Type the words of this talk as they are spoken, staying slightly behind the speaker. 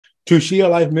Tushiyah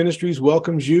Life Ministries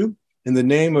welcomes you in the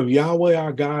name of Yahweh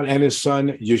our God and his son,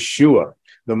 Yeshua,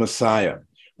 the Messiah.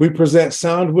 We present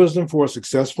sound wisdom for a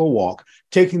successful walk,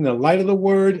 taking the light of the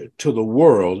word to the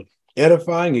world,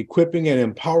 edifying, equipping, and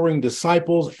empowering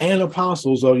disciples and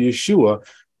apostles of Yeshua,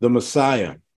 the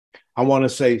Messiah. I want to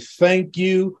say thank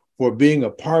you for being a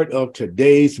part of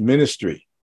today's ministry.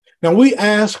 Now, we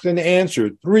asked and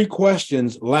answered 3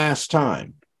 questions last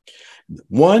time.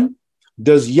 1,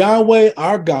 does Yahweh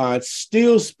our God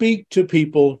still speak to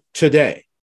people today?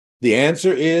 The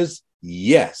answer is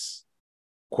yes.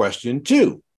 Question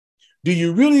 2, do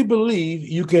you really believe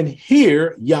you can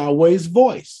hear Yahweh's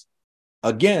voice?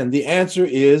 Again, the answer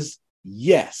is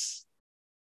yes.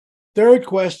 3rd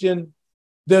question,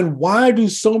 then why do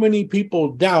so many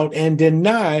people doubt and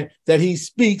deny that he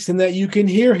speaks and that you can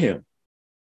hear him?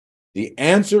 The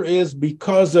answer is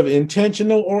because of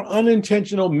intentional or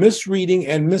unintentional misreading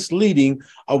and misleading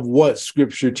of what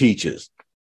Scripture teaches,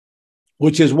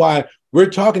 which is why we're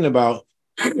talking about,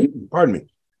 pardon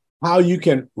me, how you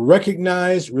can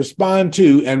recognize, respond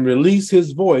to, and release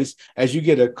his voice as you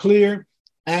get a clear,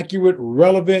 accurate,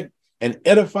 relevant, and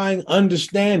edifying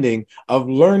understanding of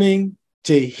learning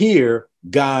to hear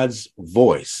God's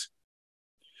voice.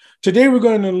 Today, we're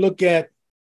going to look at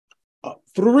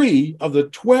 3 of the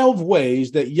 12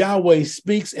 ways that Yahweh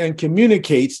speaks and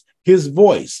communicates his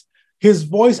voice. His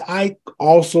voice I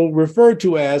also refer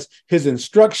to as his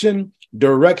instruction,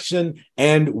 direction,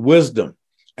 and wisdom.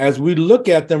 As we look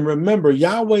at them, remember,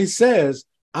 Yahweh says,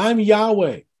 I'm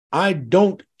Yahweh. I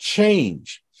don't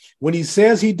change. When he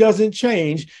says he doesn't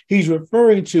change, he's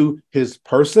referring to his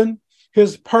person,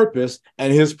 his purpose,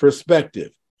 and his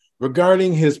perspective.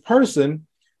 Regarding his person,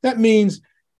 that means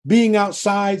being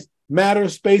outside matter,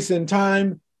 space, and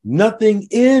time. Nothing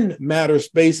in matter,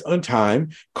 space, and time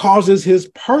causes his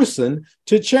person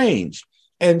to change.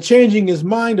 And changing his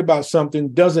mind about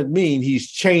something doesn't mean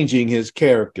he's changing his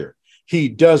character. He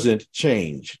doesn't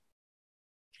change.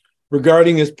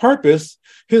 Regarding his purpose,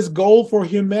 his goal for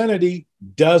humanity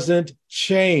doesn't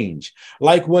change.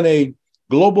 Like when a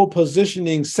global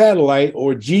positioning satellite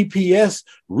or GPS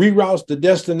reroutes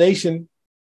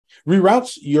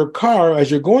your car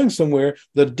as you're going somewhere,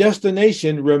 the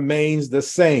destination remains the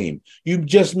same. You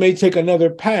just may take another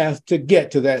path to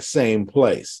get to that same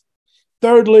place.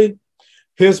 Thirdly,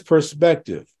 his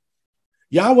perspective.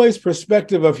 Yahweh's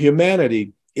perspective of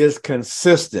humanity is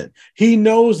consistent. He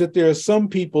knows that there are some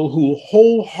people who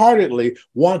wholeheartedly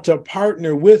want to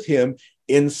partner with him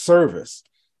in service.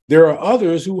 There are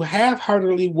others who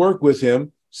half-heartedly work with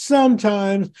him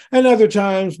sometimes, and other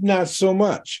times not so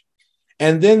much.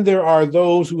 And then there are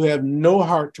those who have no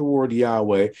heart toward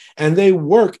Yahweh, and they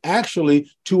work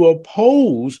actually to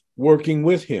oppose working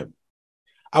with him.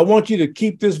 I want you to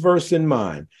keep this verse in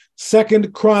mind.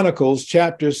 2 Chronicles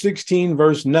chapter 16,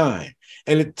 verse 9.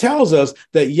 And it tells us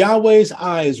that Yahweh's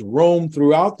eyes roam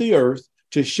throughout the earth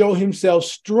to show himself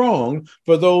strong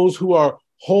for those who are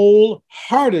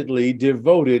wholeheartedly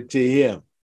devoted to him.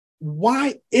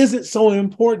 Why is it so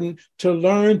important to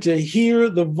learn to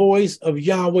hear the voice of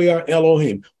Yahweh our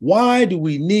Elohim? Why do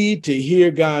we need to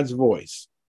hear God's voice?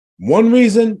 One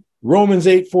reason, Romans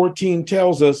 8:14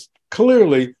 tells us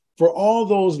clearly, for all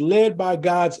those led by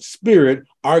God's Spirit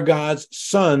are God's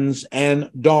sons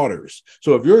and daughters.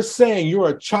 So if you're saying you're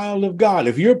a child of God,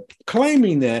 if you're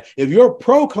claiming that, if you're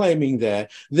proclaiming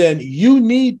that, then you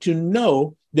need to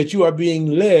know that you are being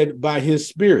led by his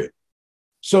Spirit.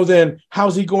 So then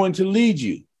how's he going to lead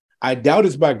you? I doubt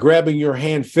it's by grabbing your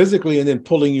hand physically and then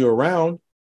pulling you around.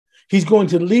 He's going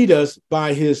to lead us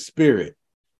by his Spirit.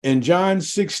 In John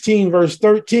 16, verse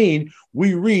 13,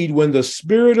 we read, when the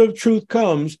Spirit of truth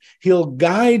comes, he'll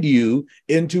guide you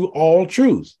into all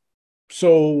truth.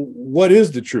 So what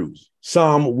is the truth?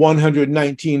 Psalm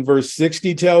 119, verse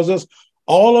 60 tells us,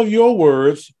 all of your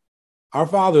words, our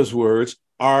Father's words,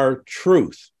 are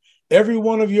truth. Every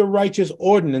one of your righteous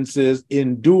ordinances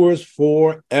endures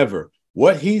forever.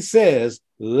 What he says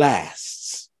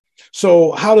lasts.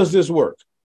 So how does this work?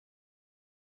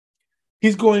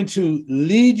 He's going to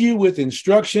lead you with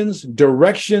instructions,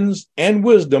 directions, and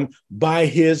wisdom by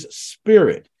his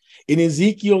Spirit. In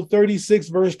Ezekiel 36,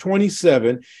 verse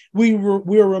 27, we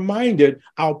are reminded,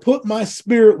 I'll put my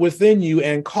Spirit within you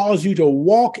and cause you to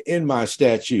walk in my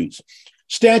statutes.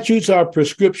 Statutes are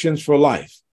prescriptions for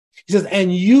life. He says,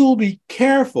 and you'll be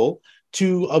careful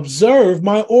to observe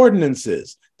my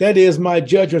ordinances. That is, my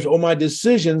judgments or my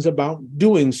decisions about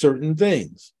doing certain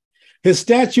things. His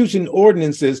statutes and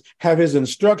ordinances have his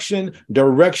instruction,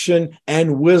 direction,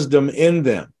 and wisdom in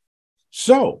them.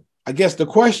 So I guess the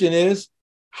question is,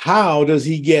 how does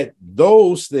he get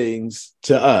those things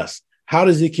to us? How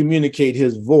does he communicate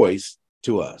his voice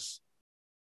to us?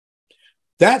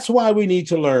 That's why we need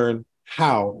to learn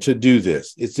how to do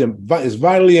this. It's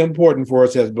vitally important for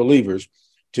us as believers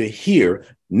to hear,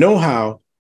 know how,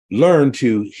 learn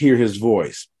to hear his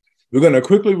voice. We're going to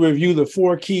quickly review the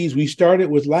 4 keys we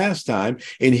started with last time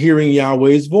in hearing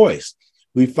Yahweh's voice.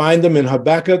 We find them in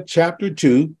Habakkuk chapter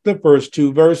 2, the first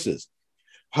 2 verses.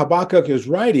 Habakkuk is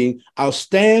writing, I'll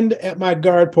stand at my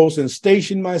guard post and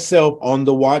station myself on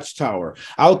the watchtower.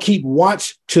 I'll keep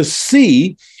watch to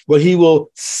see what he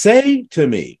will say to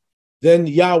me. Then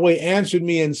Yahweh answered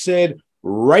me and said,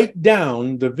 write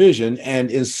down the vision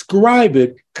and inscribe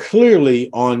it clearly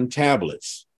on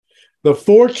tablets. The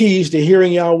 4 keys to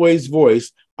hearing Yahweh's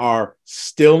voice are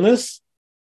stillness,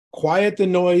 quiet the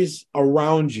noise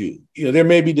around you. There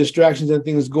may be distractions and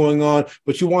things going on,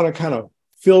 but you want to kind of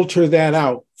filter that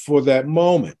out for that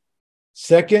moment.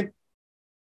 Second,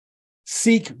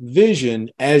 seek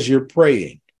vision as you're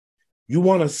praying. You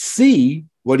want to see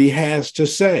what he has to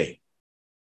say.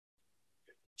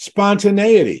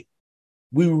 Spontaneity.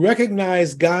 We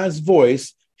recognize God's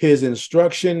voice, his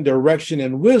instruction, direction,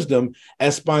 and wisdom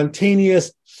as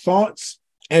spontaneous thoughts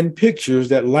and pictures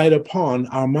that light upon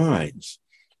our minds.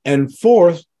 And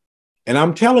fourth, and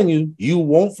I'm telling you, you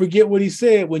won't forget what he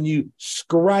said when you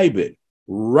scribe it.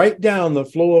 Write down the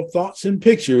flow of thoughts and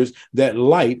pictures that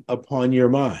light upon your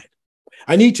mind.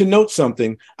 I need to note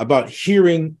something about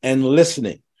hearing and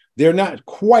listening. They're not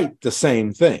quite the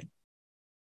same thing.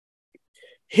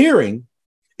 Hearing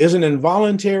is an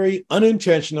involuntary,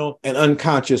 unintentional, and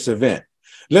unconscious event.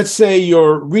 Let's say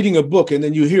you're reading a book and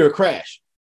then you hear a crash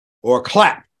or a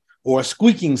clap or a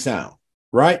squeaking sound,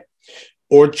 right?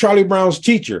 Or Charlie Brown's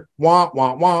teacher, wah,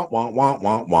 wah, wah, wah, wah,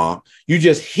 wah, wah. You're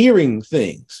just hearing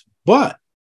things. But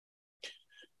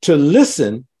to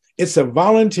listen, it's a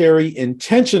voluntary,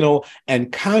 intentional,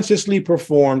 and consciously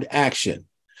performed action.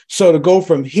 So to go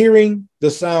from hearing the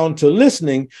sound to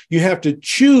listening, you have to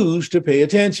choose to pay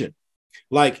attention.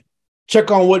 Like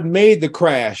check on what made the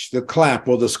crash, the clap,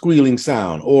 or the squealing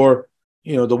sound, or,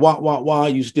 the wah, wah, wah,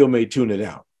 you still may tune it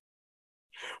out.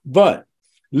 But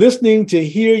listening to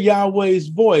hear Yahweh's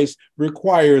voice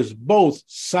requires both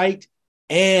sight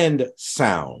and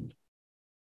sound.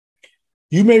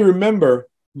 You may remember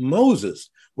Moses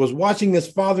was watching his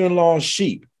father-in-law's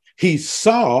sheep. He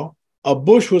saw a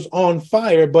bush was on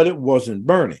fire, but it wasn't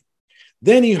burning.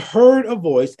 Then he heard a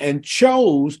voice and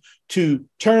chose to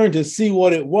turn to see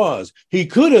what it was. He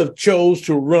could have chose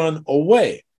to run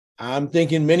away. I'm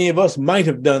thinking many of us might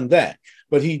have done that,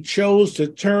 but he chose to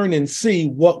turn and see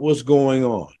what was going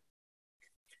on.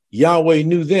 Yahweh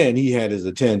knew then he had his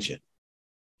attention.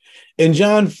 In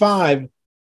John 5,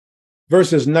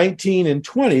 verses 19 and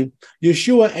 20,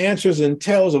 Yeshua answers and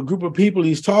tells a group of people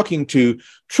he's talking to,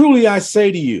 truly I say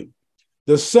to you,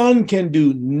 the Son can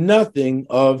do nothing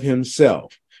of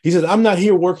himself. He says, I'm not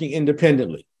here working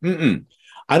independently.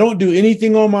 I don't do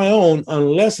anything on my own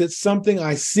unless it's something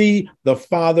I see the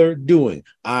Father doing.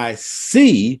 I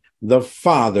see the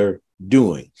Father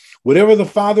doing. Whatever the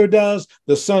Father does,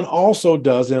 the Son also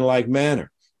does in like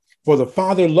manner. For the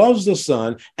Father loves the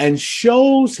Son and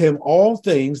shows him all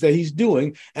things that he's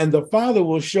doing, and the Father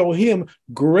will show him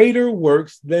greater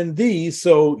works than these,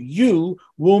 so you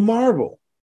will marvel.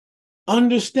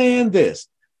 Understand this.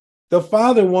 The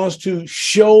Father wants to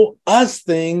show us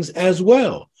things as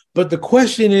well. But the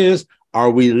question is, are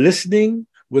we listening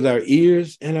with our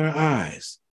ears and our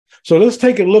eyes? So let's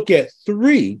take a look at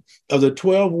 3 of the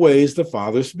 12 ways the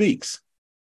Father speaks.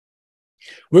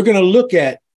 We're going to look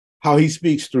at how he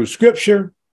speaks through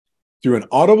scripture, through an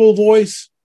audible voice,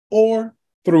 or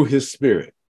through his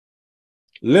spirit.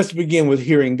 Let's begin with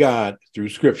hearing God through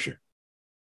scripture.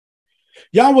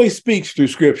 Yahweh speaks through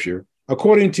scripture.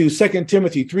 According to 2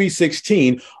 Timothy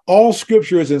 3:16, all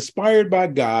scripture is inspired by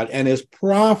God and is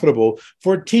profitable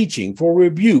for teaching, for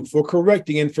rebuke, for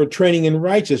correcting, and for training in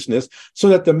righteousness, so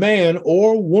that the man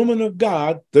or woman of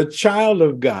God, the child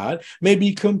of God, may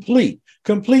be complete.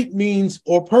 Complete means,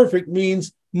 or perfect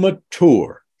means,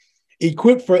 mature,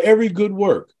 equipped for every good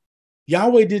work.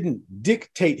 Yahweh didn't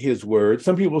dictate his word.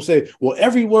 Some people say, well,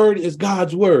 every word is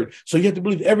God's word, so you have to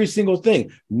believe every single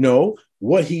thing. No,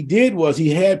 what he did was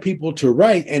he had people to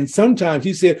write, and sometimes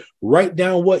he said, write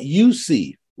down what you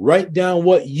see, write down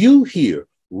what you hear,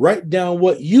 write down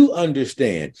what you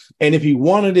understand. And if he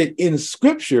wanted it in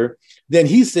scripture, then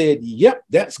he said, yep,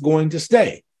 that's going to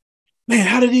stay. Man,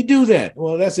 how did he do that?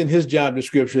 Well, that's in his job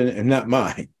description and not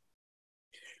mine.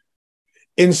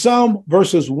 In Psalm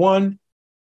verses 1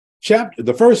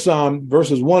 the first Psalm,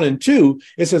 verses 1 and 2,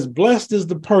 it says, "Blessed is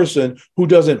the person who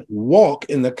doesn't walk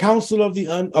in the counsel of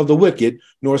the wicked,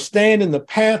 nor stand in the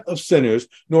path of sinners,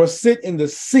 nor sit in the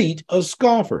seat of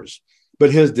scoffers.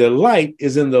 But his delight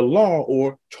is in the law,"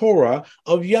 or Torah,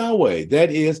 "of Yahweh."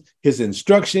 That is his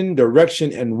instruction,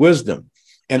 direction, and wisdom.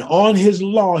 "And on his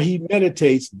law he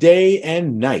meditates day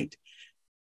and night."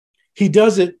 He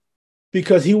does it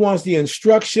because he wants the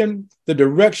instruction, the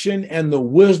direction, and the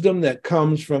wisdom that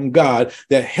comes from God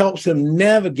that helps him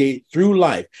navigate through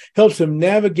life, helps him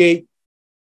navigate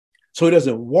so he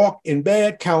doesn't walk in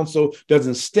bad counsel,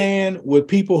 doesn't stand with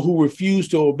people who refuse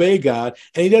to obey God,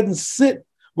 and he doesn't sit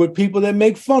with people that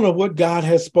make fun of what God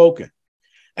has spoken.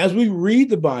 As we read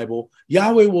the Bible,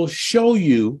 Yahweh will show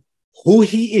you who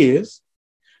he is,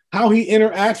 how he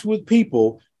interacts with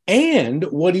people, and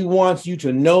what he wants you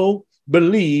to know,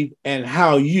 believe, and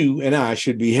how you and I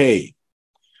should behave.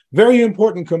 Very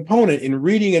important component in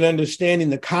reading and understanding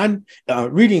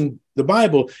reading the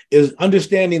Bible is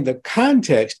understanding the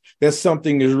context that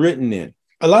something is written in.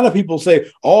 A lot of people say,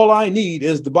 all I need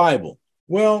is the Bible.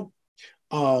 Well,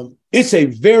 it's a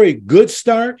very good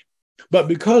start, but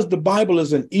because the Bible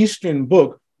is an Eastern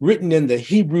book written in the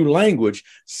Hebrew language,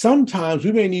 sometimes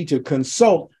we may need to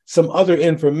consult some other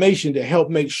information to help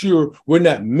make sure we're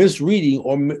not misreading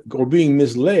or being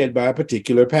misled by a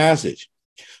particular passage.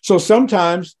 So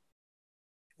sometimes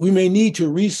we may need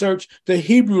to research the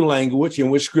Hebrew language in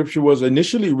which scripture was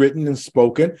initially written and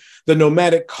spoken, the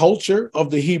nomadic culture of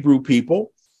the Hebrew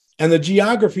people, and the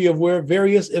geography of where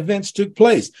various events took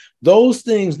place. Those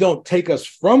things don't take us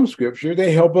from scripture.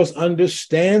 They help us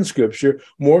understand scripture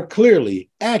more clearly,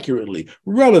 accurately,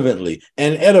 relevantly,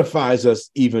 and edifies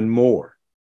us even more.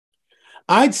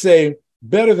 I'd say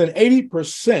better than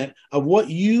 80% of what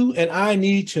you and I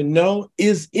need to know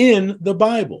is in the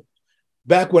Bible.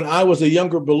 Back when I was a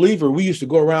younger believer, we used to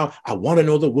go around, I want to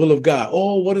know the will of God.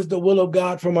 Oh, what is the will of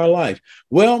God for my life?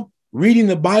 Well, reading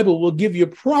the Bible will give you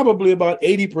probably about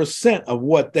 80% of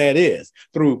what that is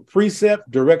through precept,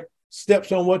 direct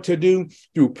steps on what to do,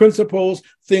 through principles,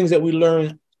 things that we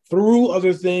learn through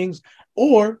other things,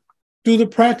 or through the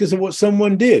practice of what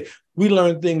someone did. We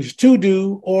learn things to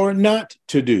do or not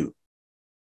to do.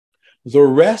 The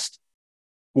rest,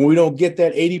 when we don't get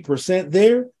that 80%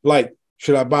 there, like,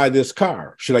 should I buy this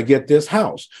car? Should I get this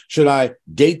house? Should I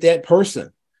date that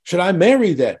person? Should I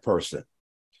marry that person?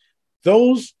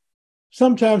 Those,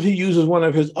 sometimes he uses one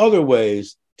of his other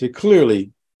ways to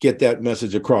clearly get that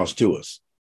message across to us.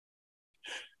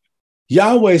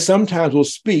 Yahweh sometimes will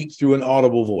speak through an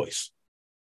audible voice.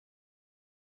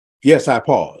 Yes, I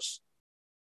pause.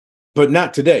 But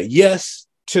not today. Yes,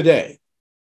 today.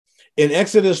 In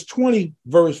Exodus 20,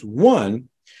 verse 1,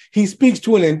 he speaks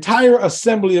to an entire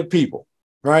assembly of people,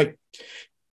 right?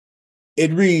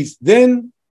 It reads,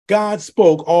 "Then God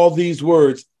spoke all these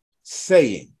words,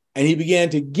 saying," and he began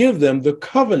to give them the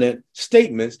covenant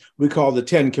statements we call the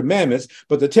 10 Commandments.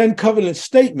 But the 10 covenant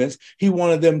statements, he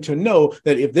wanted them to know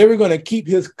that if they were going to keep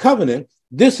his covenant,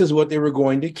 this is what they were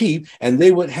going to keep, and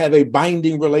they would have a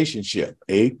binding relationship,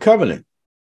 a covenant.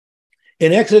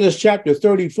 In Exodus chapter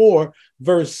 34,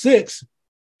 verse 6,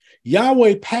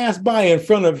 Yahweh passed by in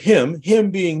front of him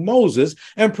being Moses,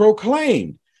 and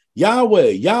proclaimed, "Yahweh,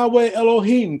 Yahweh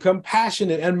Elohim,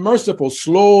 compassionate and merciful,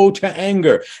 slow to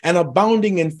anger, and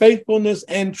abounding in faithfulness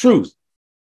and truth."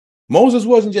 Moses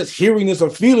wasn't just hearing this or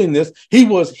feeling this, he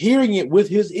was hearing it with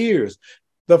his ears.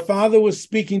 The Father was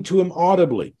speaking to him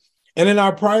audibly. And in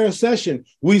our prior session,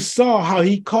 we saw how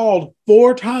he called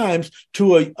 4 times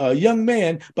to a young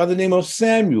man by the name of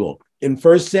Samuel. In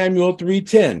 1 Samuel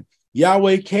 3:10,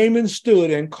 Yahweh came and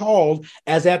stood and called,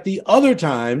 as at the other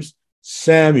times,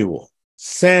 "Samuel,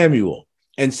 Samuel."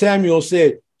 And Samuel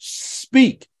said,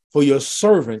 "Speak, for your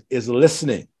servant is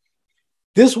listening."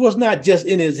 This was not just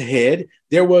in his head.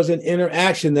 There was an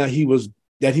interaction that he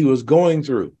was going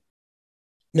through.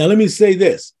 Now, let me say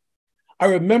this. I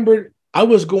remembered I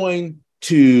was going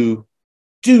to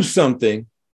do something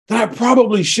that I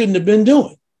probably shouldn't have been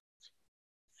doing.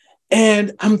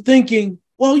 And I'm thinking,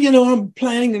 well, I'm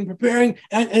planning and preparing.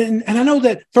 And I know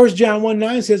that 1 John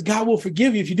 1:9 says God will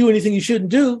forgive you if you do anything you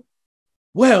shouldn't do.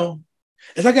 Well,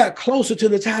 as I got closer to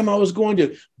the time I was going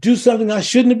to do something I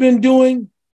shouldn't have been doing,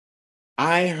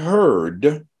 I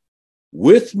heard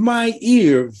with my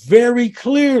ear very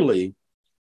clearly,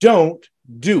 "Don't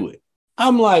do it."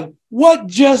 I'm like, what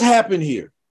just happened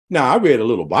here? Now, I read a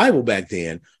little Bible back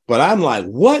then, but I'm like,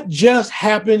 what just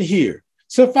happened here?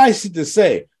 Suffice it to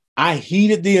say, I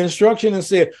heeded the instruction and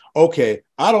said, okay,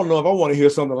 I don't know if I want to hear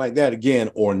something like that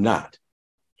again or not.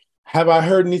 Have I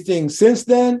heard anything since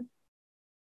then?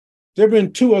 There have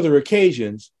been 2 other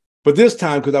occasions But this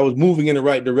time, because I was moving in the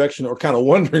right direction or kind of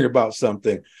wondering about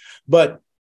something. But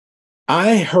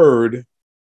I heard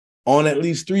on at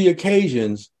least 3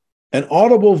 occasions an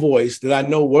audible voice that I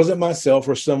know wasn't myself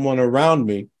or someone around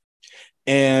me.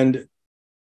 And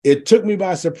it took me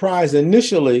by surprise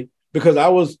initially because I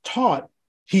was taught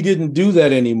he didn't do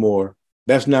that anymore.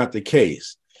 That's not the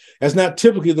case. That's not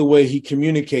typically the way he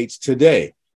communicates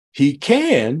today. He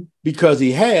can because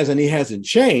he has, and he hasn't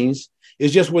changed.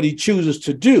 It's just what he chooses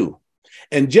to do.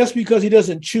 And just because he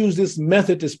doesn't choose this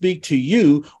method to speak to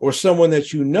you or someone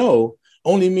that you know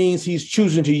only means he's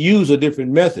choosing to use a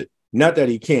different method, not that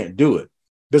he can't do it.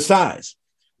 Besides,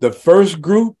 the first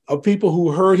group of people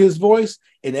who heard his voice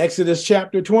in Exodus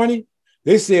chapter 20,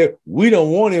 they said, we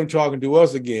don't want him talking to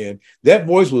us again. That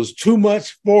voice was too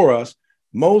much for us.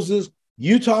 Moses,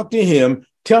 you talk to him,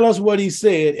 tell us what he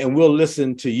said, and we'll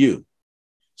listen to you.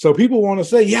 So people want to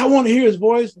say, yeah, I want to hear his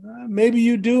voice. Maybe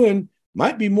you do, and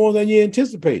might be more than you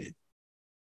anticipated.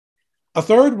 A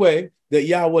third way that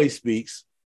Yahweh speaks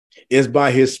is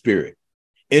by his Spirit.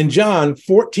 In John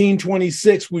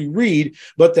 14:26, we read,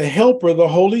 but the Helper, the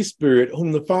Holy Spirit,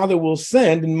 whom the Father will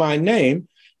send in my name,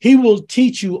 he will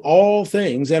teach you all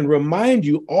things and remind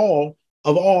you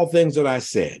of all things that I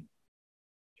said.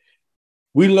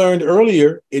 We learned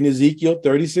earlier in Ezekiel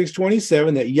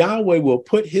 36:27 that Yahweh will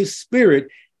put his Spirit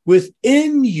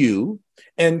within you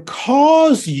and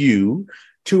cause you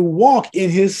to walk in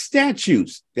his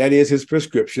statutes, that is, his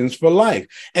prescriptions for life.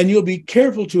 And you'll be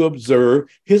careful to observe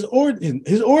his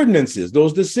ordinances,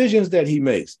 those decisions that he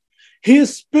makes.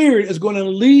 His Spirit is going to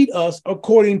lead us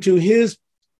according to his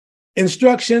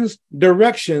instructions,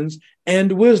 directions,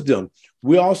 and wisdom.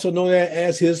 We also know that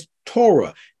as his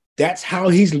Torah. That's how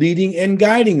he's leading and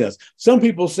guiding us. Some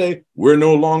people say we're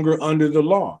no longer under the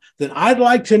law. Then I'd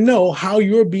like to know how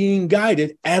you're being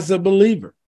guided as a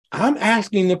believer. I'm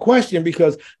asking the question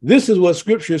because this is what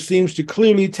Scripture seems to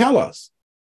clearly tell us.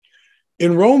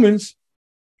 In Romans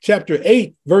chapter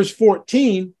 8, verse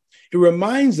 14, it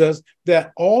reminds us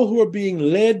that all who are being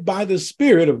led by the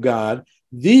Spirit of God,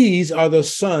 these are the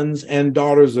sons and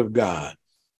daughters of God.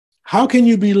 How can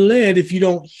you be led if you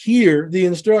don't hear the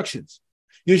instructions?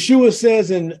 Yeshua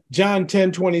says in John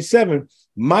 10:27,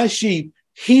 my sheep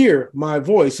hear my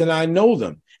voice and I know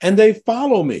them and they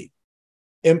follow me.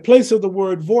 In place of the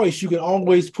word voice, you can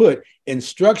always put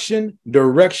instruction,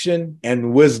 direction,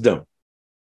 and wisdom.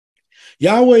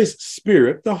 Yahweh's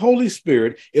Spirit, the Holy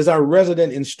Spirit, is our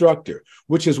resident instructor,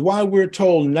 which is why we're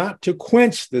told not to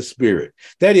quench the Spirit.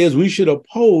 That is, we should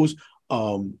avoid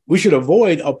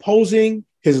opposing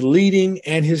his leading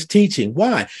and his teaching.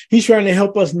 Why? He's trying to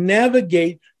help us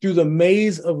navigate through the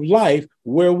maze of life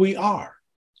where we are.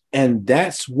 And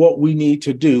that's what we need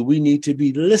to do. We need to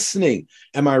be listening.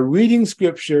 Am I reading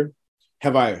Scripture?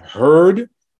 Have I heard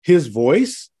his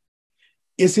voice?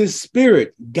 Is his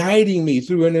Spirit guiding me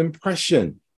through an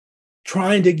impression,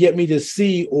 trying to get me to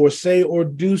see or say or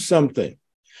do something?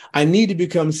 I need to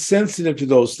become sensitive to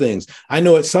those things. I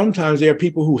know that sometimes there are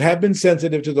people who have been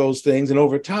sensitive to those things, and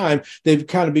over time, they've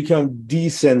kind of become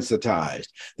desensitized.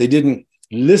 They didn't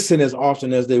listen as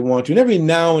often as they want to. And every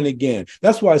now and again,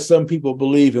 that's why some people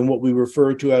believe in what we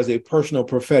refer to as a personal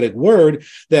prophetic word,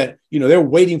 that, they're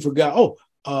waiting for God.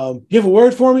 You have a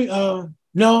word for me?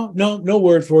 No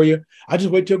word for you. I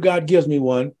just wait till God gives me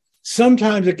one.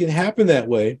 Sometimes it can happen that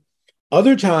way.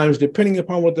 Other times, depending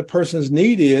upon what the person's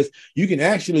need is, you can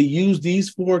actually use these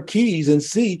 4 keys and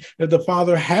see if the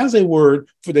Father has a word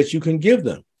for that you can give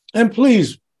them. And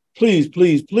please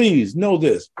know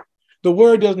this. The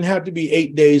word doesn't have to be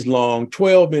 8 days long,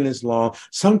 12 minutes long.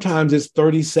 Sometimes it's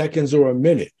 30 seconds or a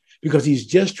minute, because he's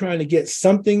just trying to get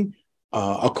something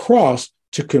across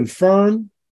to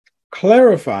confirm,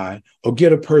 clarify, or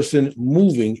get a person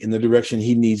moving in the direction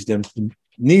he needs them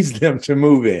to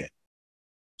move in.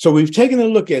 So we've taken a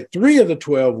look at 3 of the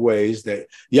 12 ways that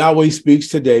Yahweh speaks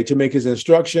today to make his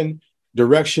instruction,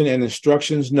 direction, and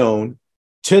instructions known.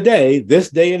 Today,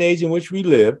 this day and age in which we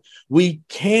live, we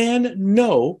can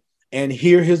know and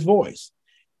hear his voice.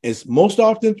 It's most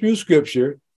often through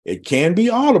Scripture. It can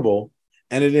be audible,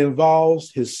 and it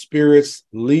involves his Spirit's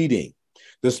leading.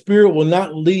 The Spirit will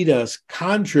not lead us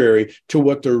contrary to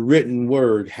what the written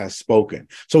word has spoken.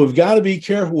 So we've got to be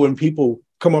careful when people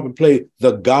come up and play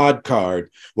the God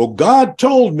card. Well, God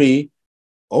told me,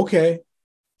 okay,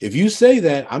 if you say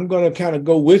that, I'm going to kind of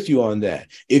go with you on that.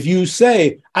 If you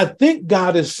say, I think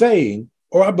God is saying,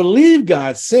 or I believe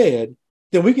God said,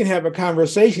 then we can have a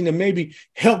conversation and maybe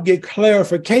help get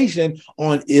clarification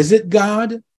on, is it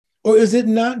God or is it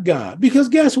not God? Because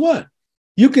guess what?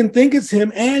 You can think it's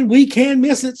him and we can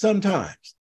miss it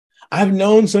sometimes. I've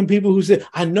known some people who said,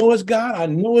 I know it's God, I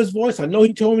know his voice, I know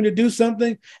he told me to do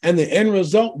something, and the end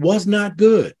result was not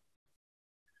good.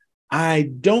 I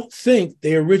don't think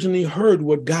they originally heard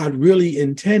what God really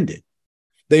intended.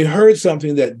 They heard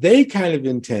something that they kind of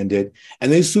intended, and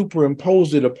they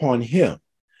superimposed it upon him.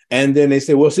 And then they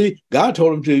say, well, see, God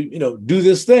told him to, do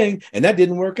this thing, and that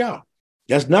didn't work out.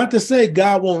 That's not to say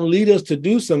God won't lead us to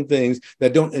do some things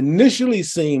that don't initially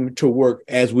seem to work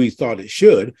as we thought it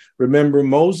should. Remember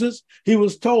Moses? He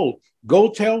was told, go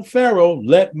tell Pharaoh,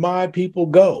 let my people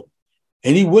go.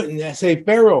 And he wouldn't say,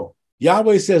 Pharaoh,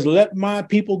 Yahweh says, let my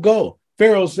people go.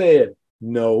 Pharaoh said,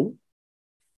 no.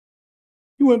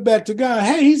 He went back to God.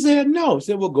 Hey, he said, no. He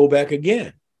said, well, go back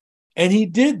again. And he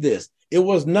did this. It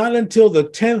was not until the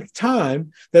 10th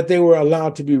time that they were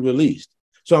allowed to be released.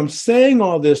 So I'm saying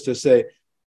all this to say,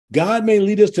 God may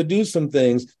lead us to do some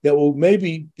things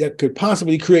that could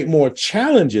possibly create more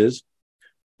challenges,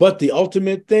 but the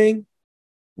ultimate thing,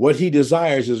 what he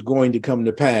desires is going to come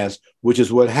to pass, which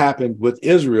is what happened with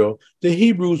Israel. The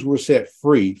Hebrews were set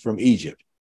free from Egypt.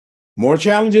 More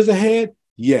challenges ahead?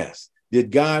 Yes.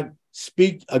 Did God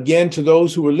speak again to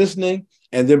those who were listening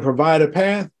and then provide a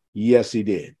path? Yes, he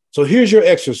did. So here's your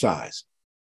exercise.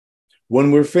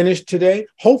 When we're finished today,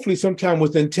 hopefully sometime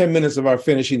within 10 minutes of our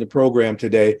finishing the program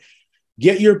today,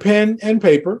 get your pen and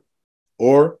paper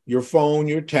or your phone,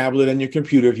 your tablet, and your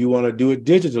computer, if you want to do it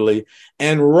digitally,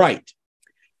 and write,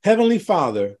 Heavenly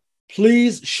Father,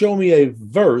 please show me a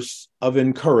verse of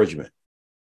encouragement.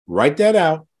 Write that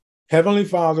out. Heavenly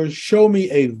Father, show me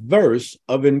a verse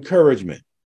of encouragement.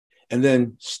 And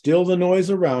then still the noise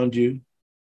around you.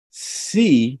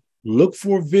 Look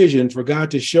for vision for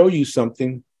God to show you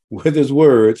something with his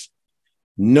words.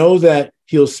 Know that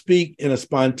he'll speak in a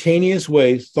spontaneous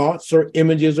way. Thoughts or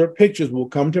images or pictures will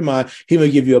come to mind. He may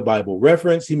give you a Bible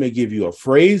reference. He may give you a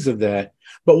phrase of that.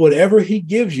 But whatever he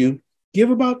gives you,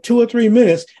 give about 2 or 3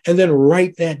 minutes and then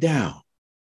write that down.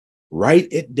 Write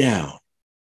it down.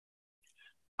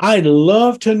 I'd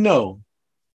love to know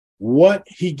what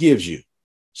he gives you.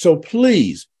 So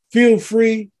please feel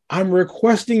free. I'm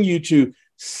requesting you to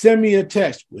send me a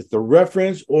text with the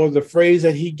reference or the phrase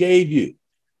that he gave you.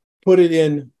 Put it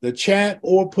in the chat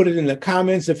or put it in the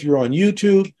comments if you're on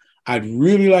YouTube. I'd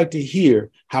really like to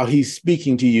hear how he's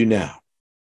speaking to you now.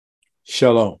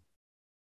 Shalom.